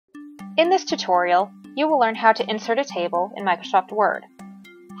In this tutorial, you will learn how to insert a table in Microsoft Word.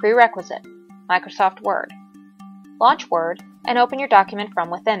 Prerequisite: Microsoft Word. Launch Word and open your document from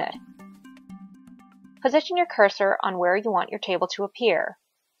within it. Position your cursor on where you want your table to appear.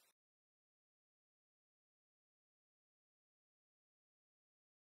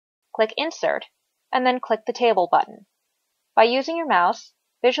 Click Insert, and then click the Table button. By using your mouse,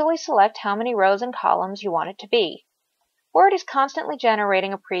 visually select how many rows and columns you want it to be. Word is constantly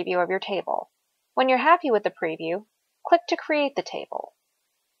generating a preview of your table. When you're happy with the preview, click to create the table.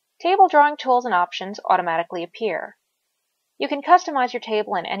 Table drawing tools and options automatically appear. You can customize your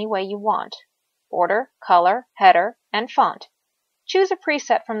table in any way you want: border, color, header, and font. Choose a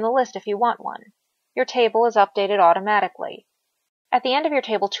preset from the list if you want one. Your table is updated automatically. At the end of your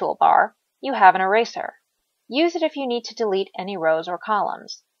table toolbar, you have an eraser. Use it if you need to delete any rows or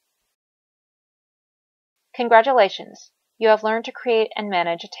columns. Congratulations! You have learned to create and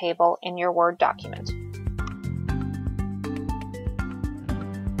manage a table in your Word document.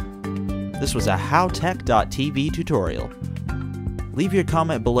 This was a Howtech.tv tutorial. Leave your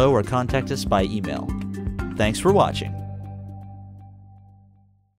comment below or contact us by email. Thanks for watching.